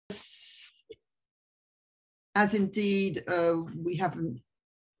as indeed we haven't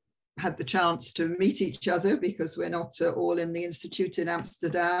had the chance to meet each other because we're not all in the Institute in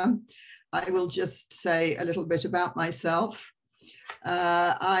Amsterdam, I will just say a little bit about myself.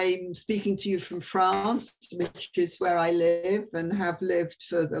 I'm speaking to you from France, which is where I live and have lived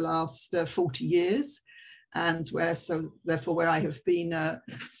for the last 40 years, and therefore where I have been a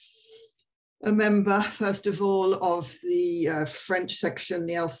member, first of all, of the French section,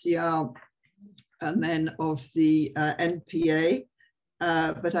 the LCR, and then of the NPA.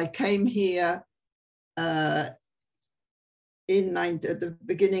 But I came here at the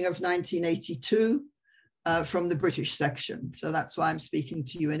beginning of 1982 from the British section. So that's why I'm speaking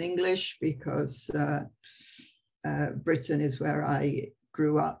to you in English, because Britain is where I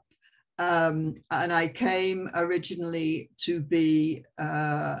grew up. And I came originally to be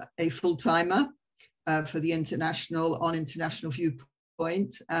a full-timer for the International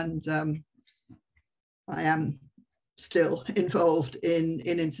Viewpoint, and I am still involved in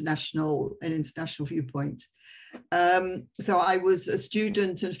International Viewpoint. So I was a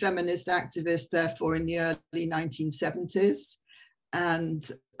student and feminist activist, therefore, in the early 1970s,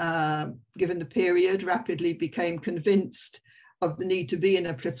 and given the period, rapidly became convinced of the need to be in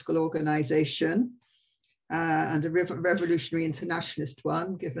a political organization, and a revolutionary internationalist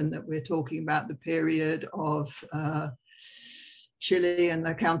one, given that we're talking about the period of Chile and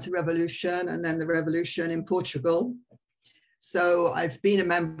the counter-revolution, and then the revolution in Portugal. So I've been a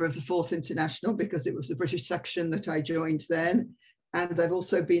member of the Fourth International because it was the British section that I joined then. And I've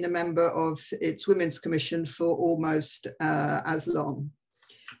also been a member of its Women's Commission for almost as long.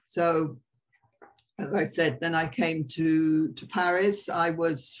 So, as I said, then I came to Paris. I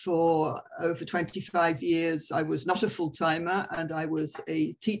was for over 25 years, I was not a full-timer, and I was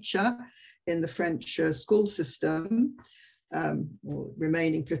a teacher in the French school system,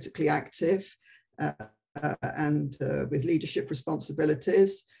 remaining politically active. And with leadership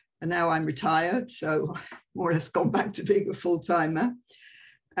responsibilities. And now I'm retired, so more or less gone back to being a full-timer.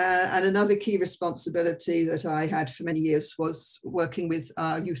 And another key responsibility that I had for many years was working with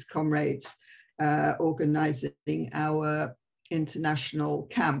our youth comrades, organizing our international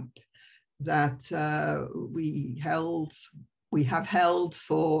camp that we have held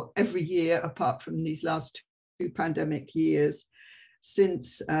for every year, apart from these last two pandemic years,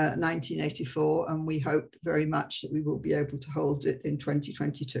 since 1984, and we hope very much that we will be able to hold it in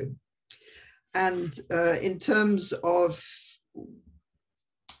 2022. And in terms of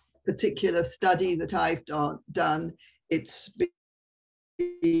particular study that I've done, it's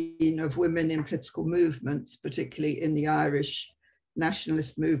been of women in political movements, particularly in the Irish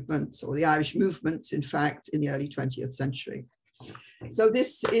nationalist movements, or the Irish movements, in fact, in the early 20th century. So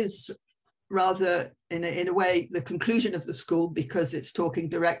this is rather, in a way, the conclusion of the school, because it's talking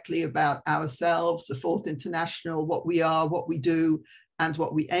directly about ourselves, the Fourth International, what we are, what we do, and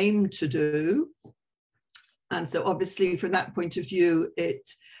what we aim to do. And so obviously, from that point of view, it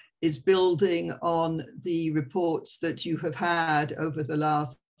is building on the reports that you have had over the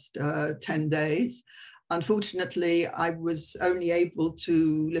last 10 days. Unfortunately, I was only able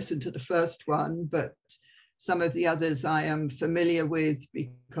to listen to the first one, but some of the others I am familiar with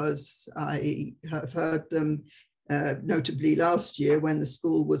because I have heard them, notably last year when the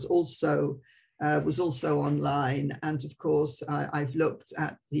school was also online. And of course, I've looked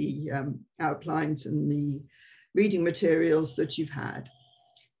at the outlines and the reading materials that you've had.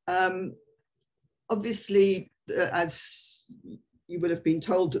 Obviously, as you would have been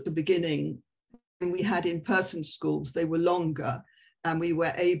told at the beginning, when we had in-person schools, they were longer. And we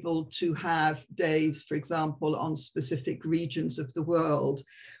were able to have days, for example, on specific regions of the world,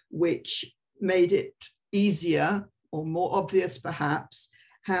 which made it easier or more obvious, perhaps,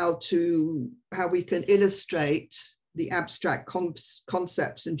 how we can illustrate the abstract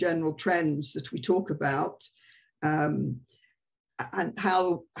concepts and general trends that we talk about, and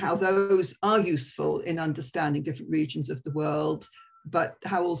how those are useful in understanding different regions of the world, but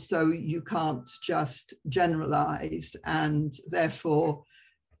how also you can't just generalize and therefore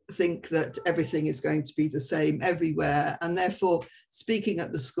think that everything is going to be the same everywhere. And therefore, speaking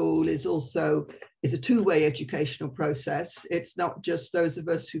at the school is a two-way educational process. It's not just those of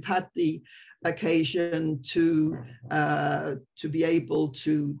us who've had the occasion to be able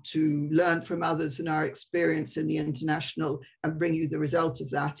to learn from others and our experience in the international and bring you the result of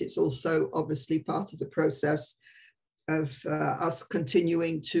that. It's also obviously part of the process of us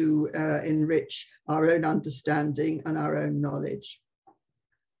continuing to enrich our own understanding and our own knowledge.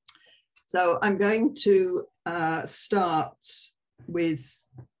 So I'm going to start with,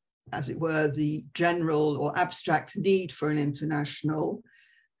 as it were, the general or abstract need for an international,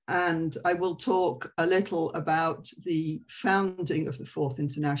 And I will talk a little about the founding of the Fourth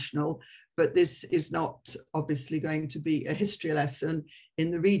International, but this is not obviously going to be a history lesson.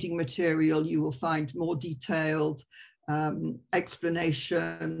 In the reading material, you will find more detailed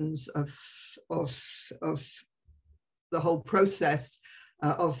explanations of the whole process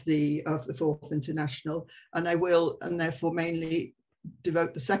of the Fourth International, and I will, and therefore mainly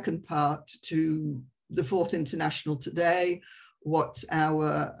devote the second part to the Fourth International today, what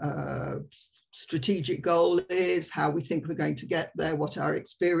our strategic goal is, how we think we're going to get there, what our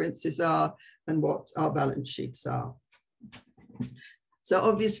experiences are, and what our balance sheets are. So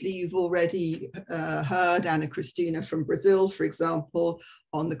obviously you've already heard Ana Cristina from Brazil, for example,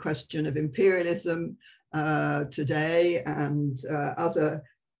 on the question of imperialism today, and other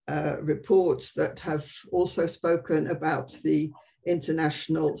reports that have also spoken about the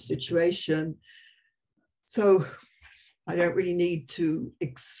international situation. So I don't really need to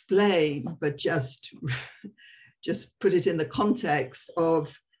explain, but just put it in the context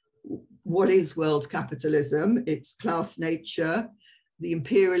of what is world capitalism, its class nature, the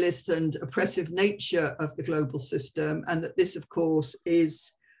imperialist and oppressive nature of the global system, and that this, of course,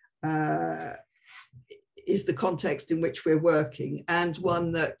 is the context in which we're working, and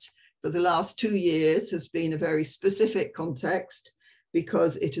one that for the last 2 years has been a very specific context,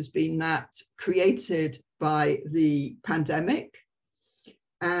 because it has been that created by the pandemic,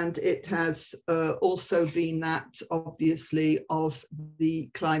 and it has also been that, obviously, of the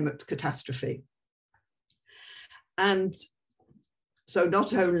climate catastrophe. And so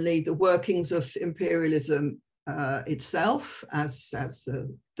not only the workings of imperialism itself as a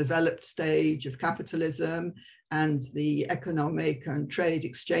developed stage of capitalism and the economic and trade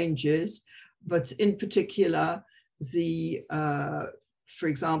exchanges, but in particular, for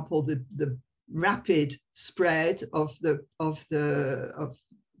example, the rapid spread of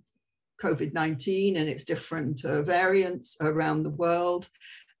COVID-19 and its different variants around the world,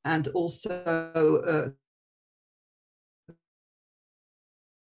 and also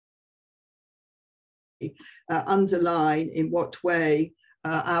underline in what way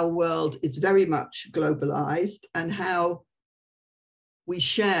our world is very much globalized, and how we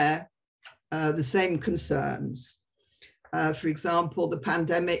share the same concerns. For example, the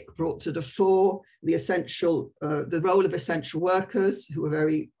pandemic brought to the fore the role of essential workers, who are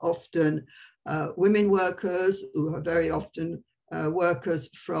very often women workers, who are very often workers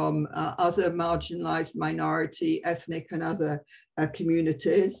from other marginalized minority, ethnic, and other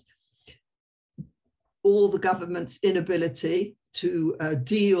communities. All the government's inability to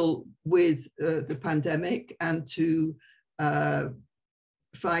deal with the pandemic and to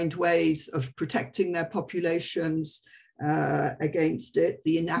find ways of protecting their populations against it,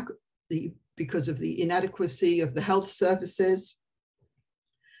 because of the inadequacy of the health services,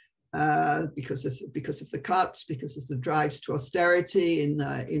 because of the cuts, because of the drives to austerity in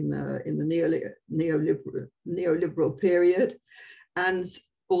the neoliberal period, and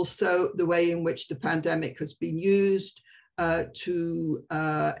also the way in which the pandemic has been used to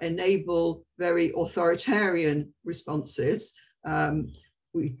enable very authoritarian responses.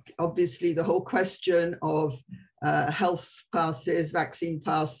 Obviously, the whole question of health passes, vaccine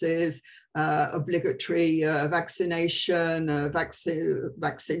passes, obligatory vaccination,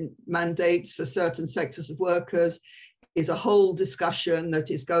 vaccine mandates for certain sectors of workers is a whole discussion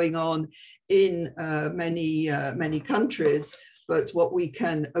that is going on in many countries. But what we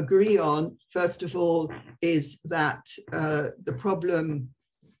can agree on, first of all, is that the problem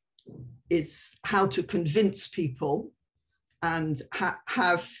is how to convince people and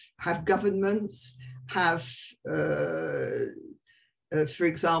have governments have, for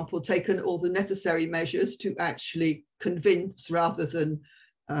example, taken all the necessary measures to actually convince rather than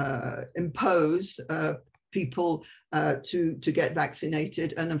impose people to get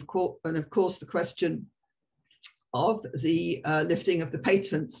vaccinated. And of course, the question of the lifting of the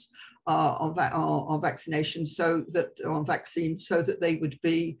patents on vaccination, on vaccines, so that they would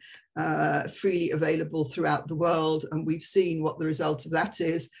be freely available throughout the world. And we've seen what the result of that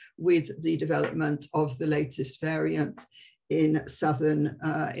is with the development of the latest variant in southern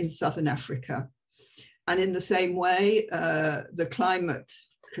Africa. And in the same way, the climate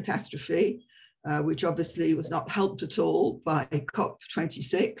catastrophe, which obviously was not helped at all by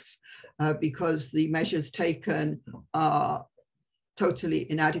COP26, because the measures taken are totally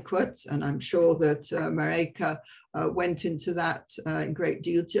inadequate. And I'm sure that Mareka went into that in great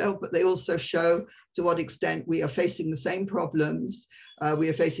detail, but they also show to what extent we are facing the same problems. We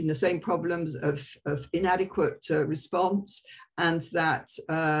are facing the same problems of inadequate response, and that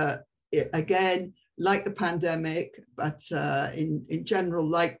again, like the pandemic, but in general,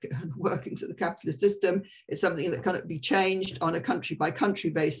 like the workings of the capitalist system, it's something that cannot be changed on a country by country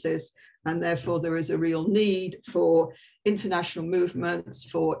basis. And therefore, there is a real need for international movements,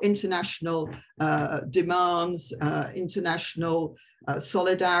 for international demands, international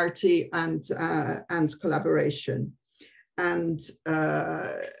solidarity and collaboration. And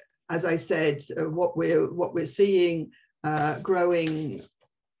as I said, what we're seeing growing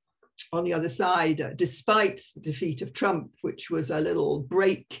on the other side, despite the defeat of Trump, which was a little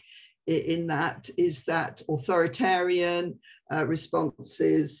break in that, is that authoritarian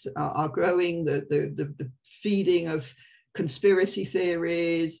responses are growing, the feeding of conspiracy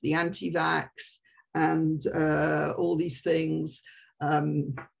theories, the anti-vax, and all these things.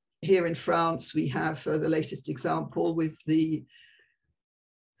 Here in France, we have the latest example with the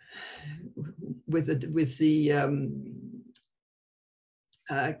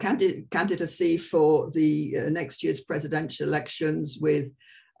candidacy for the next year's presidential elections with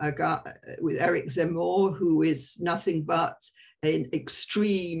Eric Zemmour, who is nothing but an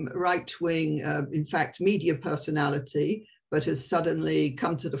extreme right-wing, in fact, media personality, but has suddenly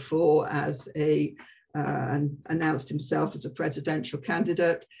come to the fore as and announced himself as a presidential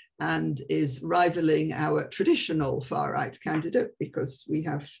candidate, and is rivaling our traditional far-right candidate, because we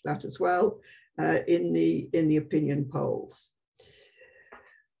have that as well, in the opinion polls.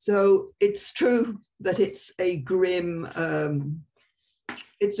 So it's true that it's a grim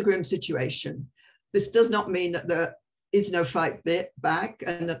situation. This does not mean that there is no fight back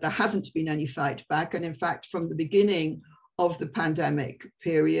and that there hasn't been any fight back. And in fact, from the beginning of the pandemic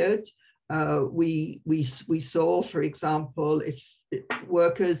period, we saw, for example,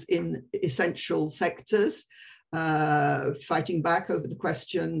 workers in essential sectors fighting back over the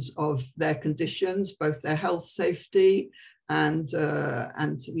questions of their conditions, both their health, safety, and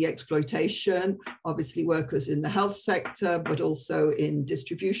the exploitation. Obviously, workers in the health sector, but also in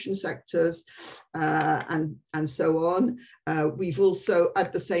distribution sectors, and so on. We've also,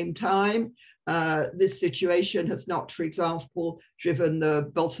 at the same time, this situation has not, for example, driven the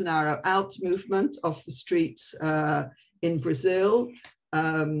Bolsonaro out movement off the streets in Brazil.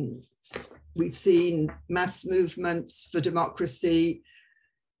 We've seen mass movements for democracy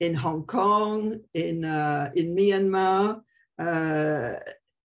in Hong Kong, in Myanmar.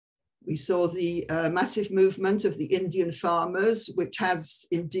 We saw the massive movement of the Indian farmers, which has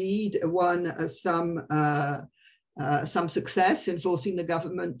indeed won some success in forcing the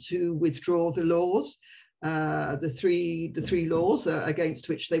government to withdraw the laws, the three laws against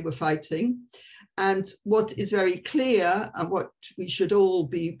which they were fighting. And what is very clear, and what we should all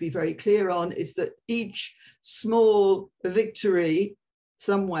be very clear on, is that each small victory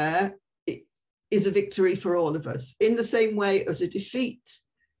somewhere is a victory for all of us. In the same way as a defeat,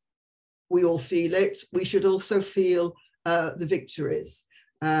 we all feel it, we should also feel the victories.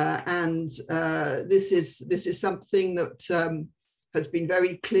 This is something that has been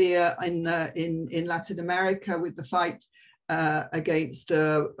very clear in Latin America with the fight against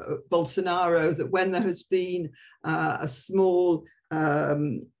Bolsonaro, that when there has been a small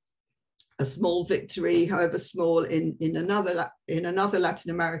victory, however small, in another Latin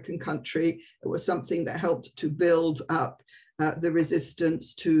American country, it was something that helped to build up the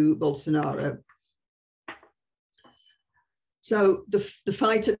resistance to Bolsonaro. So the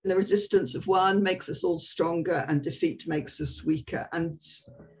fight and the resistance of one makes us all stronger, and defeat makes us weaker. And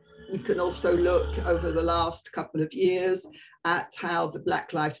we can also look over the last couple of years at how the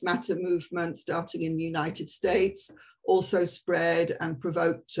Black Lives Matter movement, starting in the United States, also spread and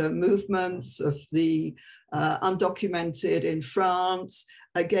provoked movements of the undocumented in France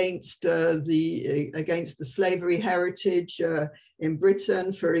against the slavery heritage in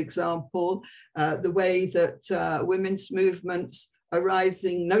Britain, for example. The way that women's movements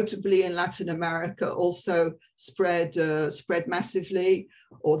arising notably in Latin America also spread massively,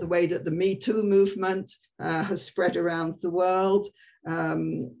 or the way that the Me Too movement has spread around the world.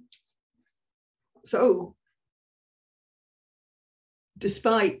 So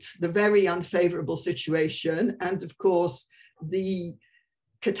despite the very unfavorable situation, and of course the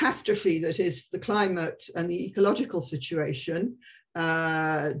catastrophe that is the climate and the ecological situation,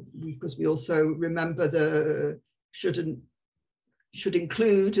 because we also remember should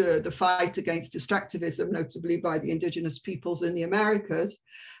include the fight against extractivism, notably by the indigenous peoples in the Americas.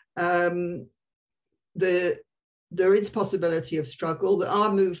 There is possibility of struggle. There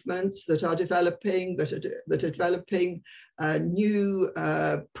are movements that are developing, new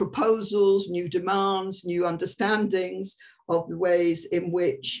proposals, new demands, new understandings of the ways in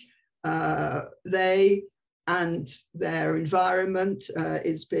which they and their environment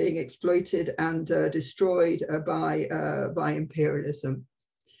is being exploited and destroyed by imperialism.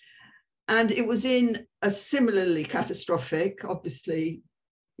 And it was in a similarly catastrophic, obviously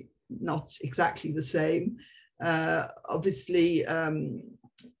not exactly the same,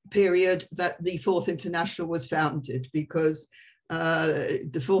 period that the Fourth International was founded, because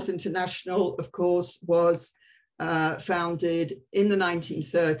the Fourth International, of course, was founded in the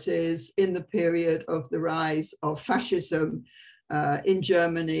 1930s, in the period of the rise of fascism in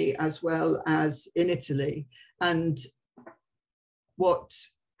Germany as well as in Italy. And what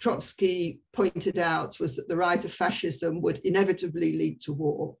Trotsky pointed out was that the rise of fascism would inevitably lead to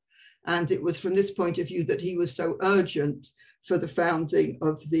war. And it was from this point of view that he was so urgent for the founding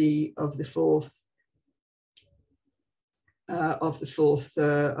of the Fourth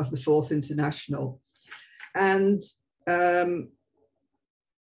International. And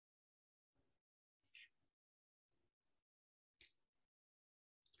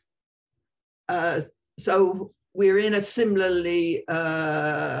so we're in a similarly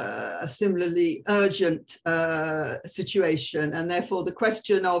urgent situation, and therefore the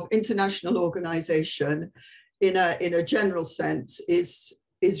question of international organization in a general sense is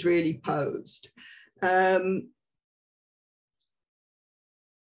really posed.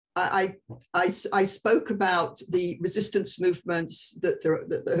 I spoke about the resistance movements that there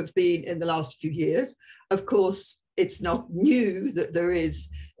have been in the last few years. Of course, it's not new that there is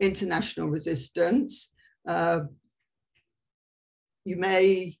international resistance. You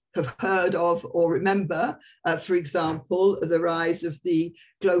may have heard of or remember, for example, the rise of the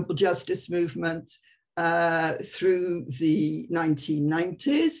global justice movement through the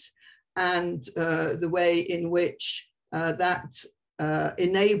 1990s, and the way in which that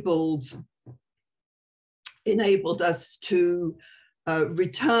enabled us to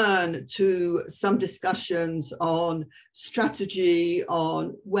return to some discussions on strategy,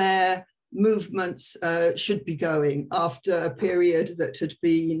 on where movements should be going after a period that had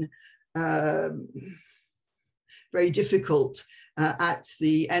been very difficult at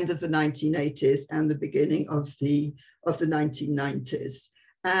the end of the 1980s and the beginning of the 1990s.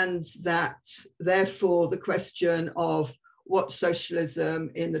 And that therefore the question of what socialism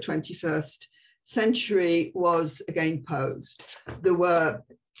in the 21st century was again posed. There were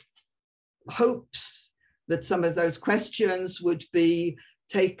hopes that some of those questions would be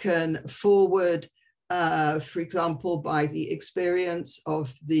taken forward, for example, by the experience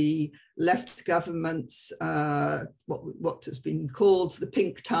of the left governments, what has been called the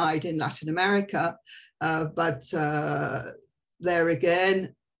pink tide in Latin America, but there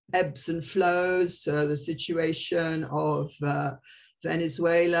again, ebbs and flows. The situation of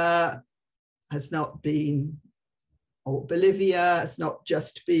Venezuela has not been, or Bolivia has not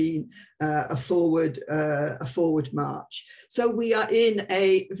just been a forward march. So we are in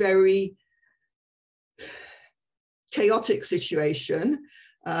a very chaotic situation,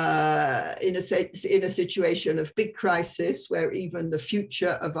 in a situation of big crisis, where even the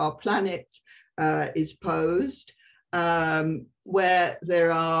future of our planet is posed, where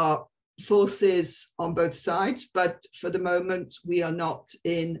there are forces on both sides, but for the moment we are not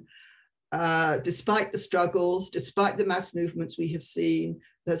in, despite the struggles, despite the mass movements we have seen,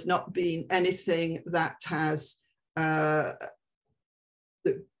 there's not been anything that has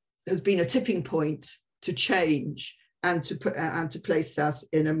been a tipping point to change and to place us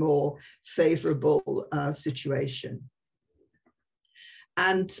in a more favorable situation.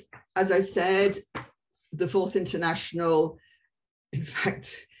 And as I said, the Fourth International, in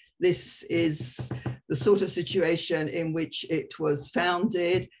fact, this is the sort of situation in which it was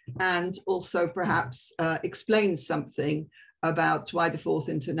founded, and also perhaps explains something about why the Fourth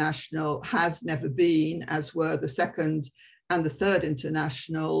International has never been, as were the Second and the Third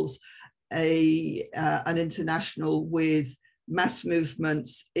Internationals, an international with mass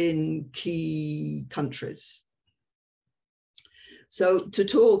movements in key countries. So to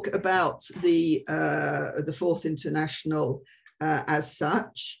talk about the Fourth International as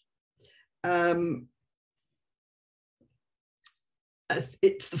such,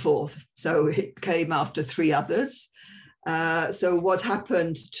 it's the fourth, so it came after three others. So what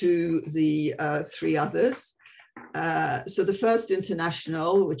happened to the three others? So the First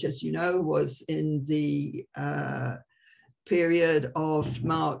International, which, as you know, was in the period of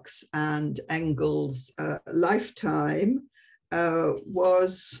Marx and Engels' lifetime,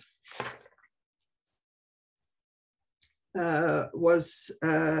 was in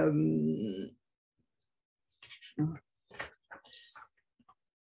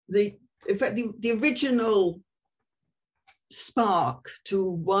fact, the original spark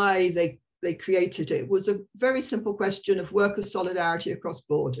to why they they created it was a very simple question of worker solidarity across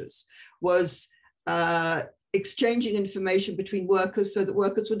borders, was exchanging information between workers so that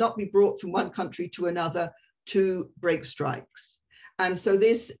workers would not be brought from one country to another to break strikes. And so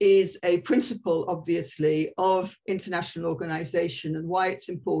this is a principle, obviously, of international organization and why it's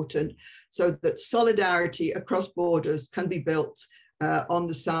important, so that solidarity across borders can be built on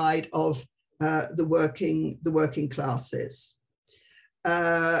the side of the working classes.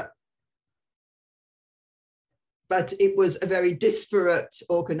 But it was a very disparate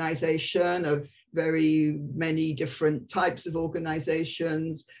organization of very many different types of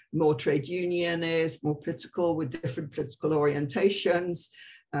organizations, more trade unionist, more political, with different political orientations,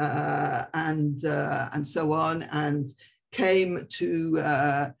 and so on, and came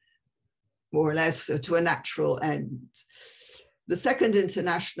to more or less to a natural end. The Second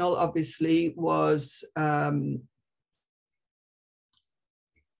International, obviously, was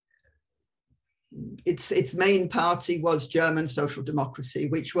its main party was German Social Democracy,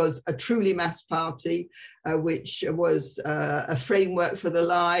 which was a truly mass party, which was a framework for the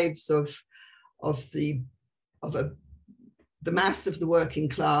lives of the mass of the working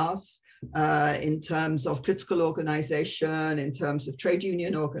class, in terms of political organization, in terms of trade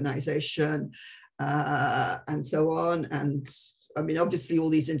union organization, and so on. And I mean, obviously, all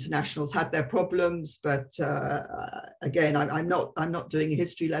these internationals had their problems, but again, I'm not doing a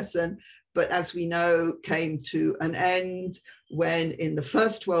history lesson. But as we know, came to an end when, in the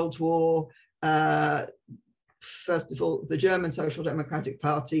First World War, first of all, the German Social Democratic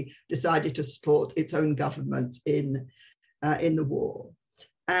Party decided to support its own government in the war.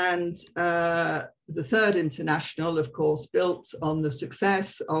 And the Third International, of course, built on the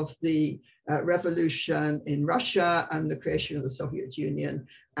success of the revolution in Russia and the creation of the Soviet Union,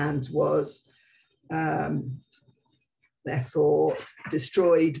 and was therefore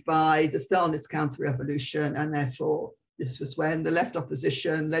destroyed by the Stalinist counter-revolution. And therefore, this was when the left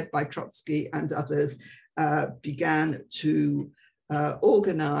opposition, led by Trotsky and others, began to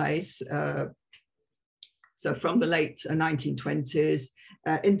organize. So from the late 1920s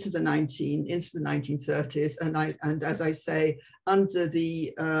into the 1930s, and as I say, under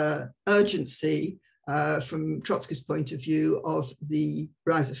the urgency from Trotsky's point of view of the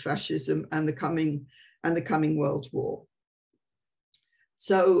rise of fascism and the coming World War.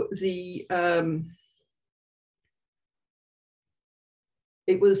 So it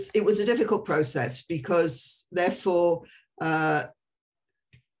was a difficult process, because therefore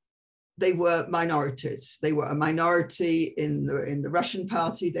they were minorities. They were a minority in the Russian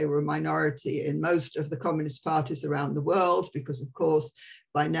party. They were a minority in most of the communist parties around the world, because of course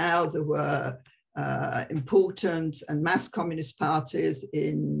by now there were important and mass communist parties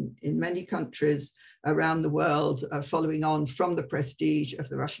in many countries around the world, following on from the prestige of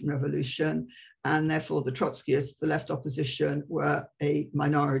the Russian Revolution, and therefore the Trotskyists, the left opposition, were a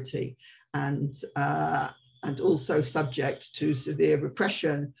minority, and also subject to severe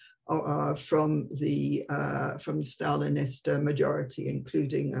repression from the Stalinist majority,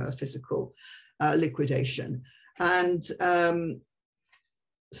 including physical liquidation. And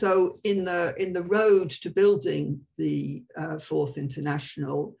so in the road to building the Fourth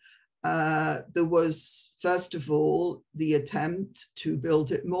International, there was, first of all, the attempt to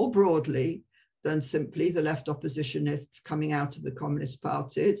build it more broadly than simply the left oppositionists coming out of the communist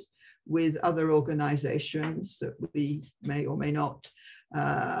parties, with other organizations that we may or may not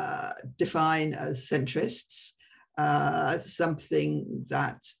define as centrists, something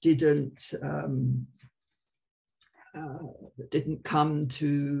that didn't come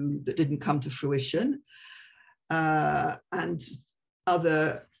to fruition, and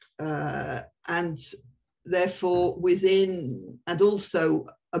other and therefore within and also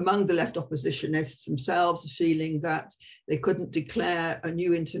among the left oppositionists themselves, feeling that they couldn't declare a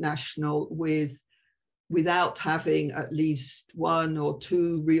new international without having at least one or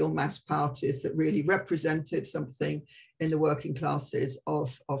two real mass parties that really represented something in the working classes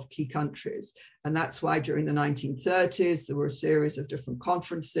of key countries. And that's why during the 1930s, there were a series of different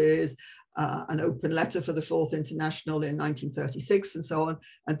conferences, an open letter for the Fourth International in 1936 and so on,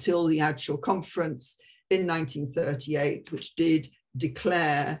 until the actual conference in 1938, which did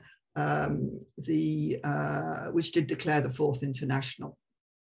declare the Fourth International.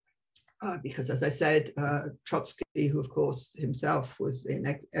 Because, as I said, Trotsky, who of course himself was in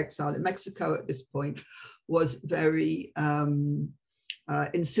exile in Mexico at this point, was very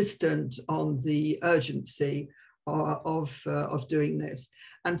insistent on the urgency of doing this,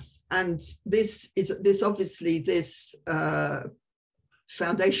 and this obviously this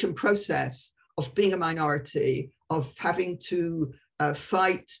foundation process of being a minority, of having to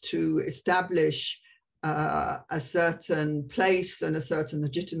fight to establish a certain place and a certain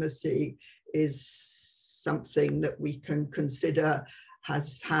legitimacy is something that we can consider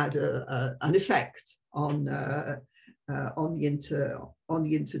has had an effect on the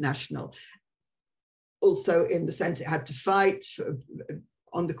international. Also, in the sense it had to fight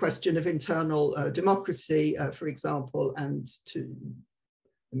on the question of internal democracy, for example, and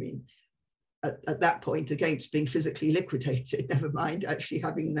at that point, against being physically liquidated, never mind actually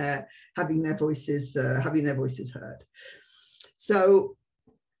having their voices heard. So,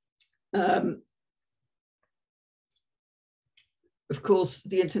 of course,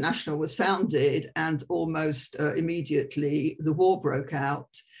 the International was founded, and almost immediately the war broke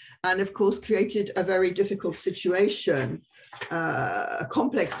out, and of course created a very difficult situation, a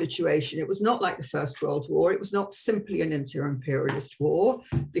complex situation. It was not like the First World War. It was not simply an inter-imperialist war,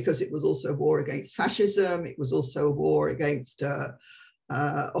 because it was also a war against fascism. It was also a war against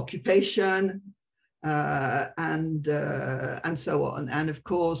occupation and so on. And of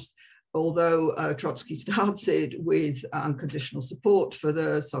course, although Trotsky started with unconditional support for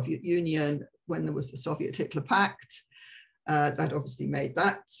the Soviet Union when there was the Soviet-Hitler Pact, that obviously made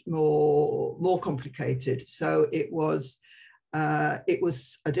that more complicated. So it was a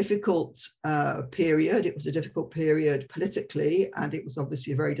difficult period. It was a difficult period politically, and it was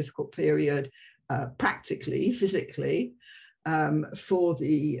obviously a very difficult period practically, physically, for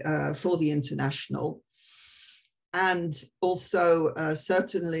the International. And also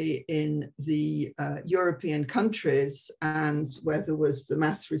certainly in the European countries, and where there was the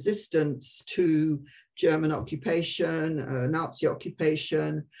mass resistance to German occupation, Nazi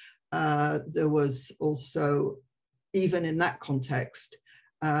occupation, there was also, even in that context,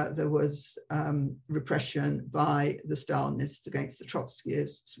 there was repression by the Stalinists against the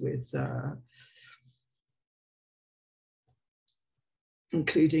Trotskyists, with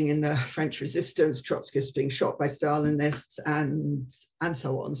including in the French resistance, Trotskyists being shot by Stalinists and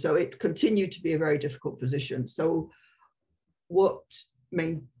so on. So it continued to be a very difficult position. So what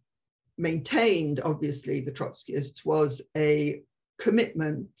maintained, obviously, the Trotskyists was a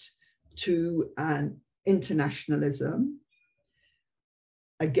commitment to an internationalism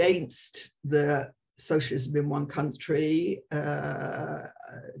against the socialism in one country,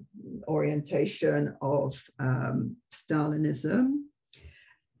 orientation of Stalinism,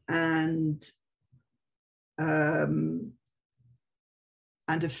 and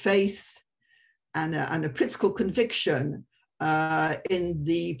a faith and a political conviction in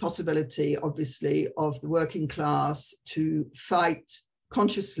the possibility, obviously, of the working class to fight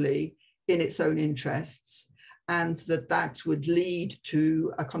consciously in its own interests, and that would lead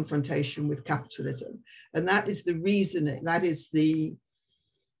to a confrontation with capitalism. And that is the reasoning, that is the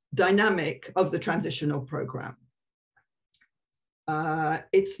dynamic of the transitional program.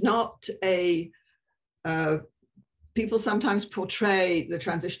 It's not people sometimes portray the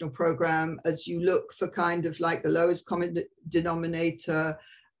transitional program as you look for kind of like the lowest common denominator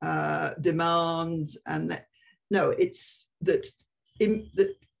demands, and no, it's that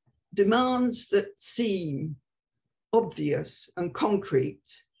the demands that seem obvious and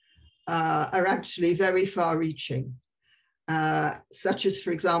concrete are actually very far-reaching, such as,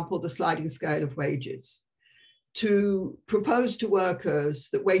 for example, the sliding scale of wages. To propose to workers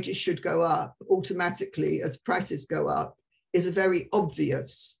that wages should go up automatically as prices go up is a very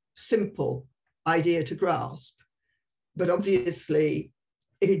obvious, simple idea to grasp. But obviously,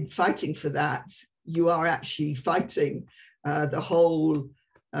 in fighting for that, you are actually fighting the whole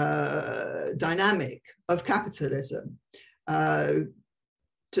dynamic of capitalism. To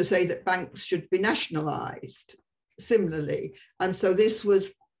say that banks should be nationalized, similarly. And so this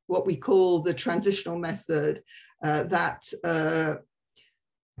was what we call the transitional method, that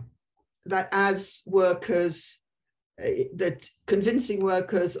as workers, that convincing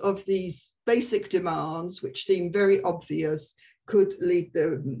workers of these basic demands, which seem very obvious, could lead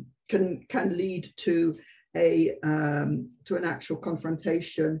them, can lead to an actual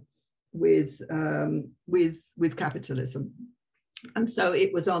confrontation with capitalism. And so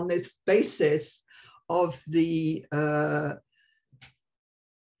it was on this basis of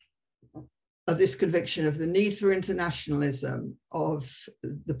this conviction of the need for internationalism, of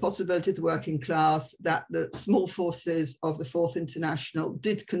the possibility of the working class, that the small forces of the Fourth International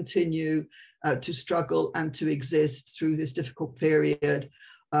did continue to struggle and to exist through this difficult period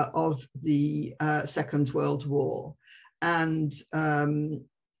of the Second World War. And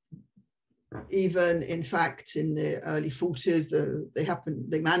even in fact in the early 40s,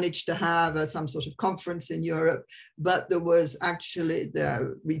 they managed to have some sort of conference in Europe, but there was actually,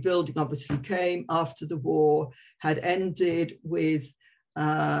 the rebuilding obviously came after the war had ended with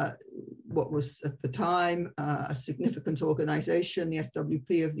what was at the time a significant organization, the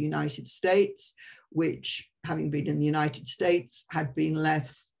SWP of the United States, which, having been in the United States, had been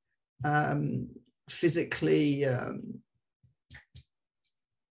less physically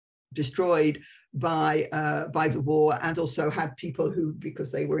destroyed by the war, and also had people who,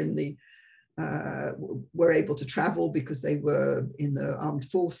 because they were in the were able to travel because they were in the armed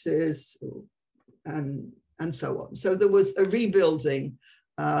forces, and so on. So there was a rebuilding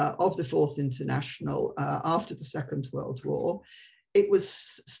of the Fourth International after the Second World War. It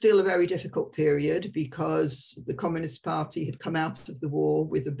was still a very difficult period because the Communist Party had come out of the war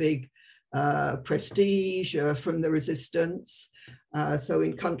with a big prestige from the resistance. So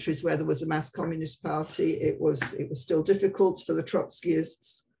in countries where there was a mass Communist Party, it was still difficult for the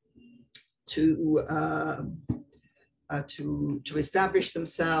Trotskyists to establish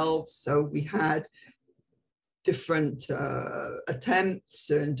themselves. So we had different attempts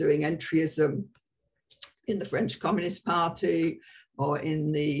in doing entryism in the French Communist Party or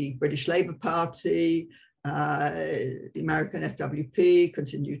in the British Labour Party. The American SWP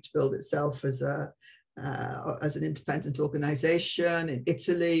continued to build itself as an independent organization. In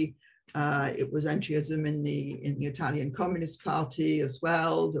Italy, it was entryism in the Italian Communist Party as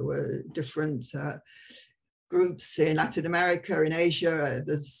well. There were different groups in Latin America, in Asia.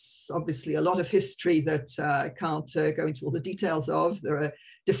 There's obviously a lot of history that I can't go into all the details of. There are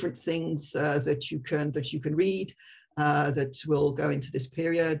different things that you can read that will go into this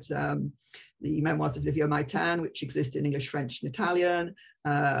period. The Memoirs of Livio Maitan, which exist in English, French, and Italian,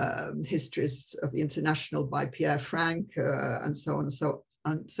 Histories of the International by Pierre Frank, and so on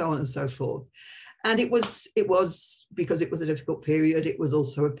and so forth. And it was because it was a difficult period. It was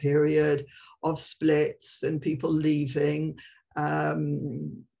also a period of splits and people leaving.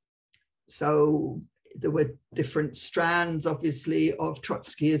 So there were different strands, obviously, of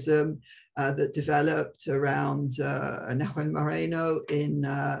Trotskyism that developed around Nahuel Moreno in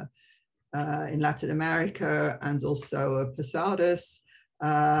Latin America, and also Posadas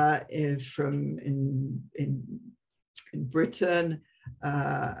in Britain,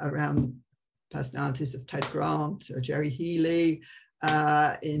 around personalities of Ted Grant, Jerry Healy.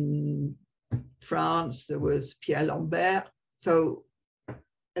 In France, there was Pierre Lambert. So,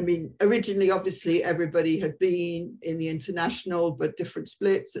 I mean, originally, obviously, everybody had been in the International, but different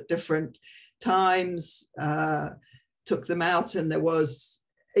splits at different times took them out, and there was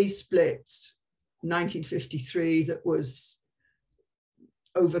a split, 1953, that was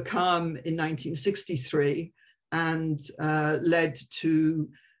overcome in 1963 and led to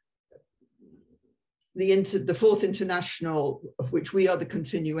the Fourth International, of which we are the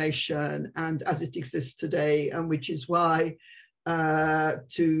continuation, and as it exists today, and which is why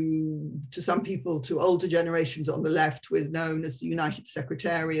to some people, to older generations on the left, was known as the United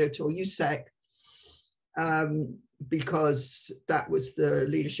Secretariat, or USEC, because that was the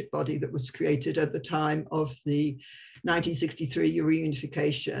leadership body that was created at the time of the 1963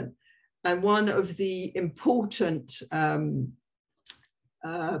 reunification. And one of the important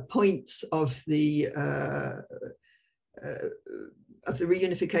points of the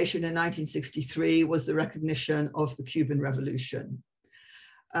reunification in 1963 was the recognition of the Cuban Revolution.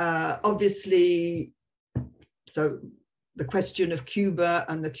 Obviously, so the question of Cuba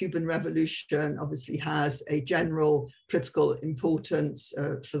and the Cuban Revolution obviously has a general political importance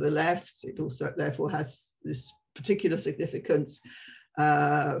for the left. It also therefore has this particular significance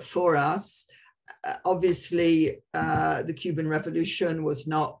for us. Obviously, the Cuban Revolution was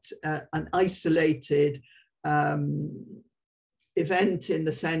not an isolated event, in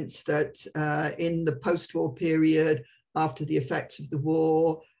the sense that in the post-war period, after the effects of the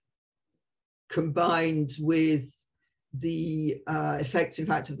war, combined with the effects, in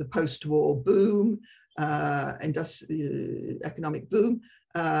fact, of the post-war boom, economic boom,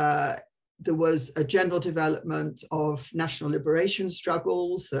 there was a general development of national liberation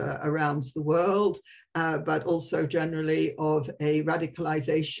struggles around the world, but also generally of a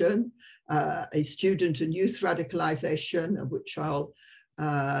radicalization, a student and youth radicalization, of which I'll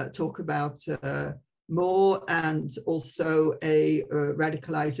talk about more, and also a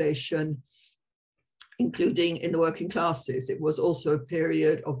radicalization including in the working classes. It was also a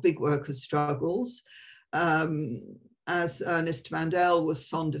period of big workers' struggles. As Ernest Mandel was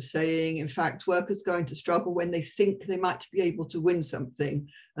fond of saying, in fact, workers go into struggle when they think they might be able to win something,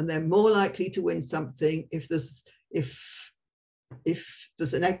 and they're more likely to win something if there's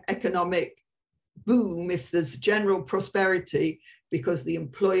an economic boom if there's general prosperity, because the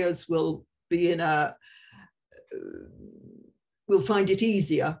employers will be will find it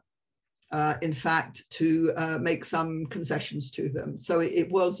easier, in fact, to make some concessions to them. So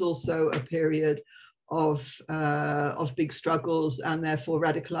it was also a period of big struggles and therefore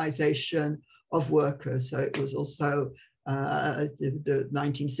radicalization of workers. So it was also the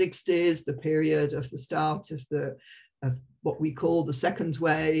 1960s, the period of the start of what we call the second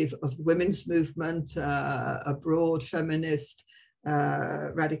wave of the women's movement, a broad feminist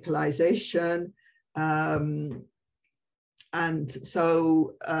radicalization. And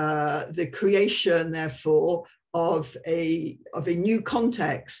so the creation, therefore, of a new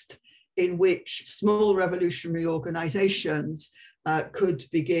context in which small revolutionary organizations could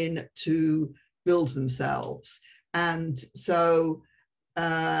begin to build themselves. And so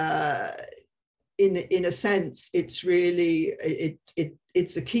in a sense, it's really,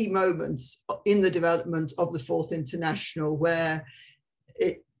 it's a key moment in the development of the Fourth International, where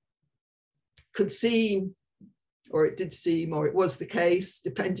it could seem, or it did seem, or it was the case,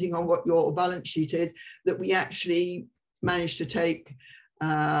 depending on what your balance sheet is, that we actually managed to take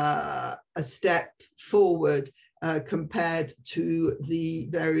a step forward compared to the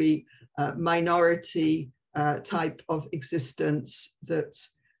very minority type of existence that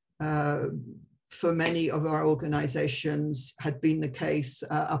for many of our organizations had been the case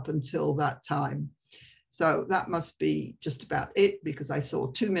up until that time. So that must be just about it, because I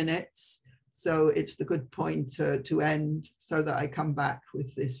saw 2 minutes. So it's the good point to end, so that I come back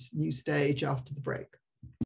with this new stage after the break.